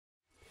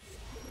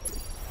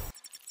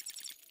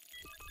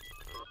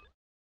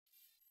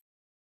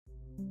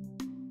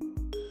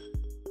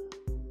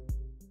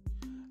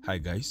Hi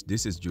guys,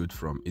 this is Jude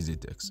from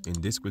EasyTechs. In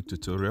this quick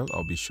tutorial,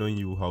 I'll be showing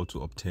you how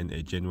to obtain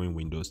a genuine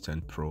Windows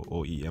 10 Pro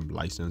OEM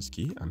license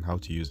key and how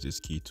to use this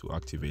key to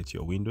activate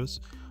your Windows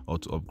or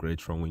to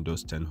upgrade from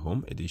Windows 10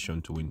 Home Edition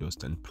to Windows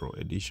 10 Pro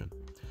Edition.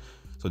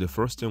 So the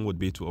first thing would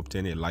be to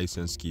obtain a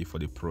license key for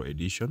the Pro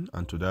Edition,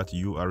 and to that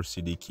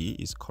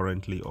𝐻𝐸𝐶 is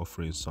currently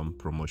offering some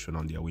promotion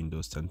on their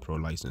Windows 10 Pro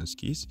license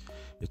keys,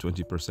 a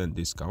 20%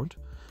 discount.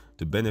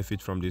 To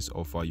benefit from this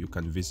offer, you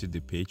can visit the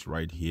page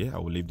right here. I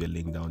will leave the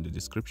link down in the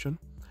description.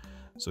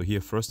 So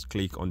here, first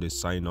click on the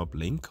sign up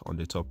link on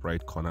the top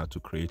right corner to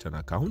create an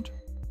account.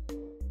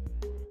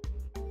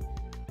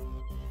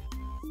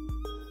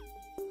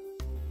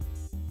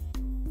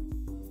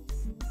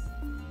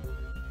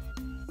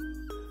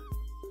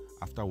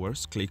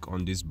 Afterwards, click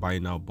on this buy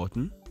now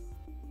button.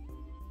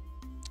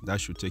 That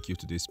should take you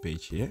to this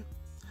page here.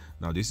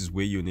 Now this is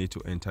where you need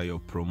to enter your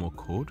promo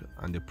code,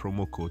 and the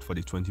promo code for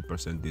the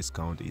 20%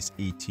 discount is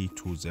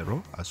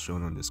ET20 as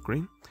shown on the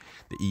screen.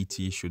 The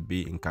ET should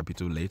be in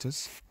capital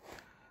letters.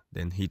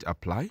 Then hit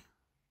apply,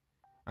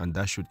 and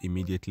that should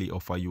immediately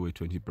offer you a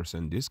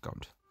 20%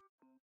 discount.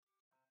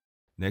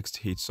 Next,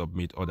 hit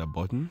submit order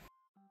button,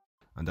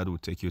 and that will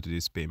take you to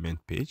this payment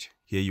page.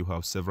 Here you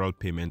have several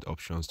payment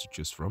options to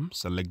choose from.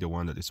 Select the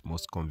one that is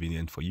most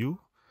convenient for you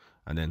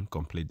and then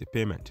complete the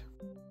payment.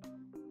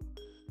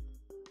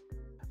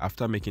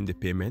 After making the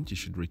payment, you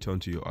should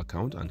return to your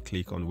account and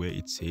click on where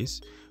it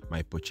says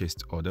my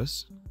purchased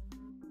orders.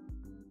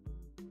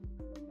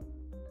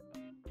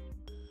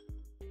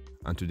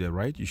 And to the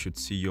right, you should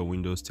see your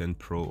Windows 10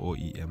 Pro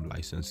OEM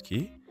license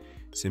key.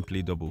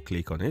 Simply double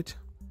click on it,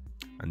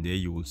 and there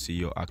you will see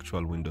your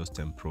actual Windows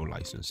 10 Pro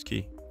license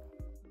key.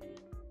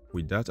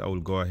 With that, I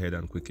will go ahead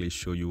and quickly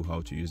show you how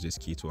to use this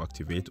key to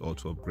activate or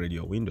to upgrade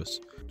your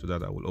Windows. To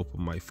that, I will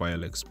open my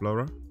File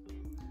Explorer,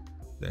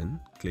 then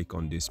click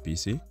on this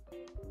PC.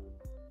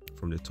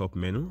 From the top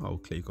menu, I will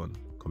click on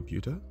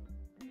Computer,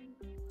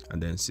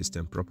 and then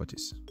System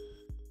Properties.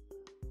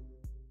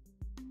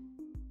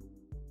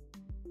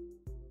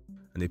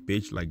 And a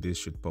page like this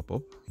should pop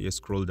up. Here,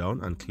 scroll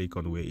down and click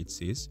on where it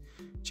says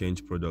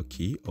change product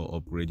key or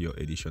upgrade your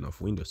edition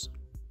of Windows.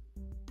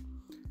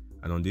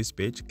 And on this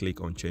page,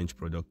 click on change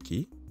product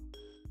key.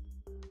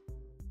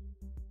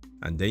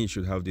 And then you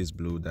should have this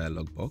blue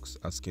dialog box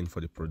asking for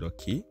the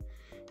product key.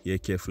 Here,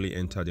 carefully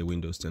enter the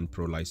Windows 10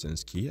 Pro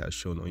license key as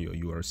shown on your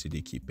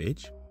𝐻𝐸𝐶 key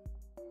page.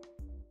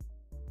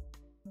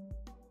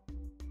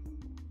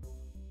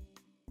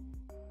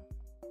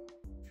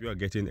 If you are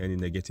getting any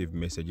negative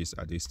messages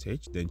at this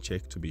stage, then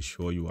check to be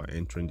sure you are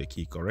entering the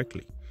key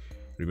correctly.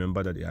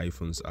 Remember that the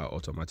hyphens are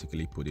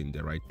automatically put in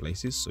the right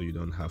places, so you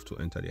don't have to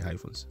enter the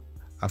hyphens.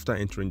 After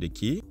entering the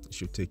key, it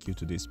should take you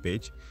to this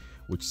page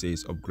which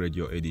says upgrade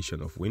your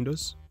edition of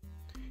Windows.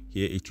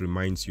 Here it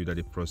reminds you that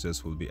the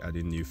process will be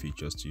adding new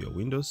features to your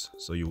Windows,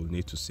 so you will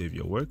need to save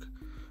your work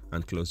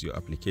and close your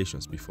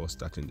applications before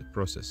starting the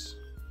process.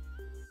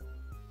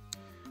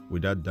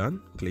 With that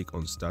done, click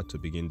on start to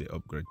begin the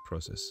upgrade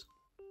process.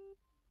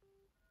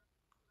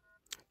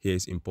 Here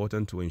it's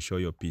important to ensure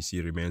your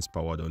PC remains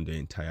powered on the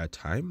entire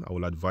time. I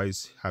will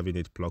advise having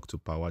it plugged to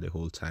power the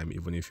whole time,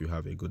 even if you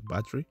have a good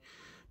battery,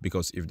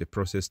 because if the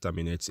process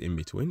terminates in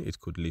between, it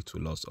could lead to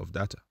loss of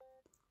data.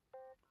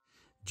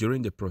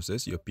 During the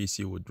process, your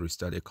PC would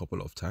restart a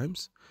couple of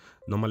times.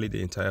 Normally,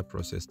 the entire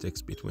process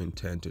takes between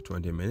 10 to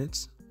 20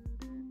 minutes.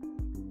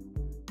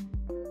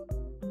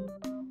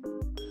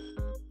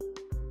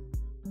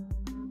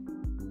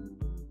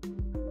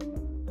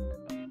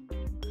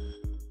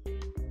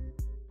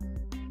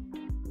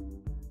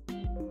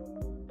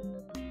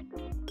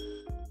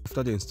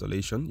 After the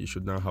installation, you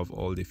should now have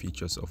all the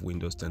features of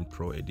Windows 10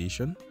 Pro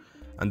Edition.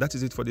 And that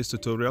is it for this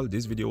tutorial.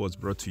 This video was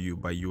brought to you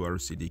by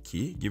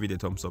𝐻𝐸𝐶. Give it a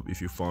thumbs up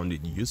if you found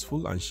it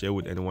useful and share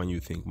with anyone you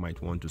think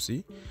might want to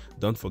see.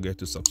 Don't forget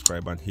to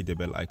subscribe and hit the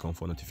bell icon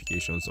for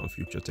notifications on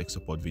future tech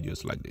support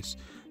videos like this.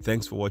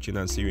 Thanks for watching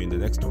and see you in the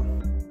next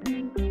one.